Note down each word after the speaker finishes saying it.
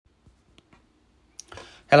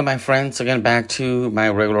Hello, my friends. Again, back to my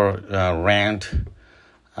regular rant.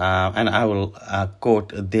 And I will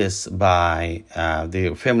quote this by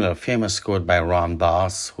the famous quote by Ram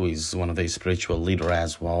Dass, who is one of the spiritual leader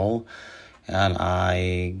as well. And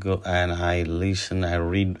I go and I listen, I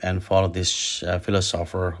read and follow this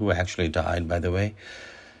philosopher who actually died, by the way.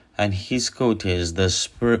 And his quote is, the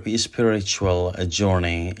spiritual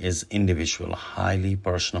journey is individual, highly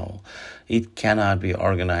personal. It cannot be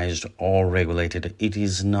organized or regulated. It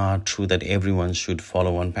is not true that everyone should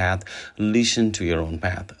follow one path. Listen to your own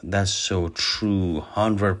path. That's so true,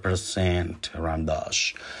 100%, Ram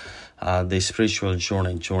Dass. The spiritual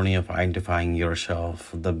journey of identifying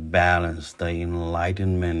yourself, the balance, the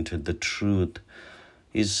enlightenment, the truth,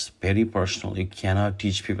 is very personal. You cannot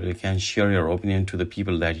teach people. You can share your opinion to the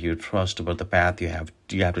people that you trust, but the path you have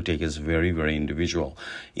to take is very, very individual.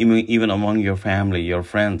 Even among your family, your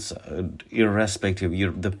friends,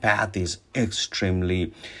 irrespective, the path is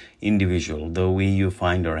extremely individual. The way you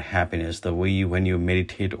find your happiness, the way when you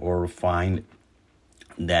meditate or find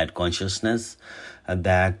that consciousness,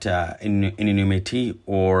 that anonymity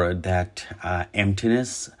or that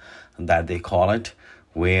emptiness that they call it,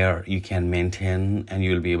 where you can maintain and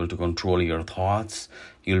you'll be able to control your thoughts,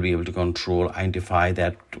 you'll be able to identify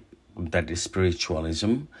that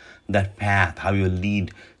spiritualism, that path, how you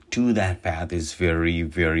lead to that path is very,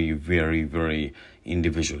 very, very, very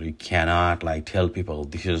individual. You cannot tell people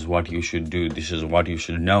this is what you should do, this is what you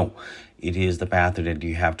should know. It is the path that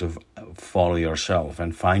you have to follow yourself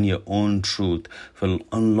and find your own truth,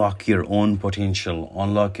 unlock your own potential,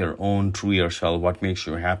 unlock your own true yourself, what makes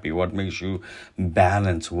you happy, what makes you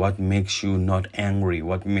balanced, what makes you not angry,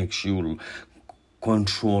 what makes you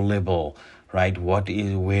controllable, right? What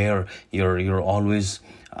is where you're always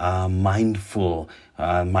mindfulness,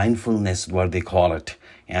 what they call it.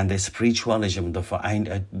 And the spiritualism, the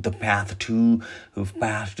path to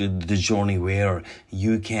the journey where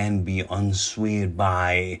you can be unswayed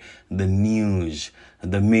by the news,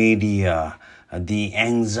 the media, the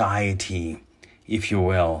anxiety, if you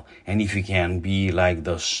will, and if you can be like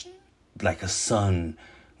a sun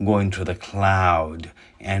going through the cloud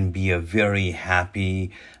and be a very happy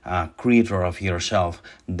creator of yourself,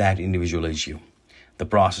 that individual is you. The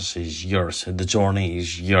process is yours. The journey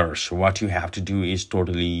is yours. What you have to do is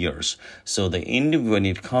totally yours. So when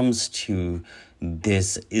it comes to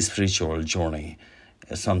this spiritual journey,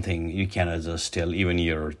 something you cannot just tell even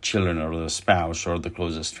your children or the spouse or the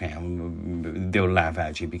closest family. They'll laugh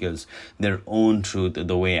at you because their own truth,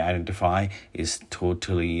 the way I identify, is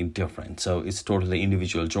totally different. So it's totally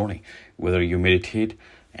individual journey. Whether you meditate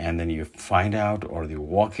and then you find out, or you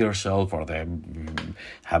walk yourself, or they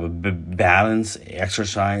have a balance,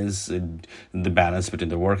 exercise, the balance between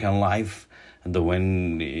the work and life,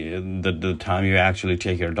 the time you actually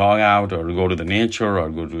take your dog out, or go to the nature, or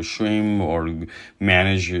go to swim, or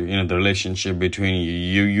manage the relationship between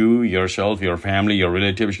yourself, your family, your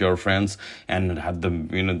relatives, your friends, and have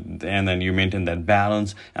and then you maintain that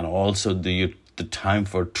balance, and also the time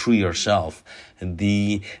for true yourself,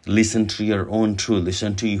 listen to your own truth,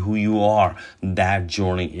 listen to who you are. That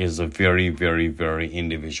journey is a very, very, very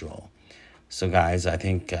individual. So guys, I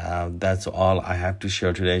think that's all I have to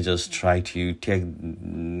share today. Just try to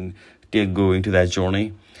go into that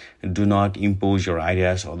journey. Do not impose your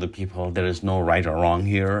ideas on the people. There is no right or wrong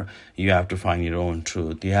here. You have to find your own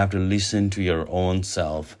truth. You have to listen to your own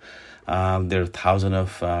self. There are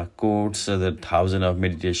thousands of quotes, there are thousands of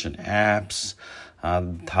meditation apps,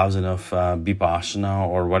 thousands of vipassana,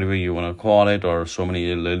 or whatever you want to call it, or so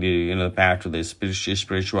many path to the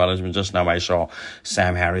spiritualism. Just now I saw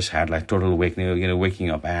Sam Harris had total waking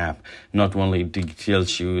up app. Not only it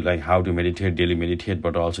tells you how to daily meditate,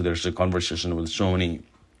 but also there's a conversation with so many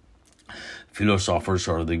philosophers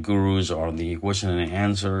or the gurus or the question and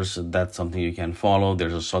answers. That's something you can follow.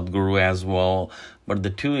 There's a Sadguru as well. But the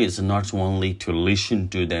two is not only to listen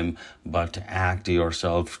to them, but to act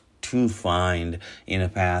yourself to find in a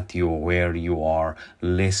path where you are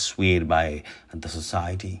less swayed by the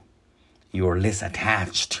society. You are less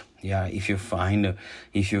attached. Yeah, if you find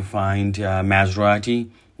Maserati,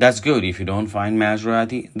 that's good. If you don't find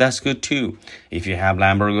Maserati, that's good too. If you have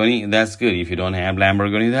Lamborghini, that's good. If you don't have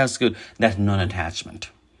Lamborghini, that's good. That's non-attachment.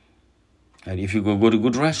 And if you go to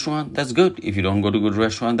good restaurant, that's good. If you don't go to good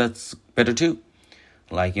restaurant, that's better too.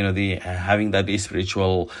 Having that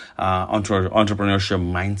spiritual entrepreneurship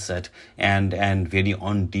mindset and very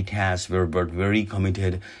undetached, but very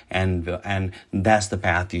committed, and that's the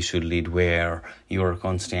path you should lead, where you're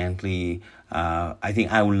constantly I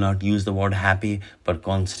think I will not use the word happy, but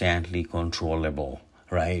constantly controllable,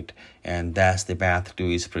 right? And that's the path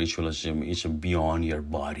to spiritualism. Is beyond your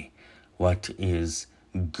body. What is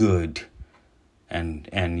good,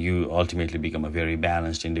 and you ultimately become a very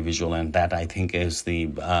balanced individual. And that, I think, is the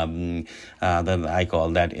that I call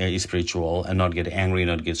that spiritual, and not get angry,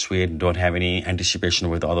 not get swayed, don't have any anticipation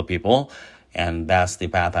with other people. And that's the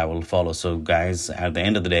path I will follow. So guys, at the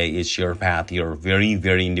end of the day, it's your path, your very,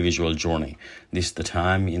 very individual journey. This is the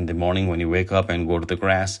time in the morning when you wake up and go to the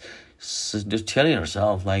grass. So just tell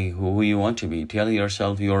yourself like who you want to be. Tell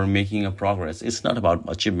yourself you're making a progress. It's not about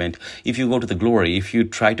achievement. If you go to the glory, if you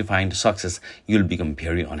try to find success, you'll become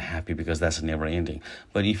very unhappy, because that's never ending.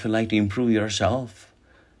 But if you like to improve yourself,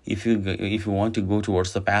 if you want to go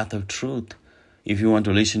towards the path of truth, if you want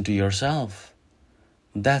to listen to yourself,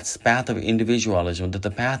 that's path of individualism, that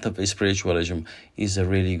the path of spiritualism is a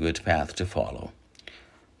really good path to follow.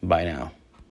 Bye now.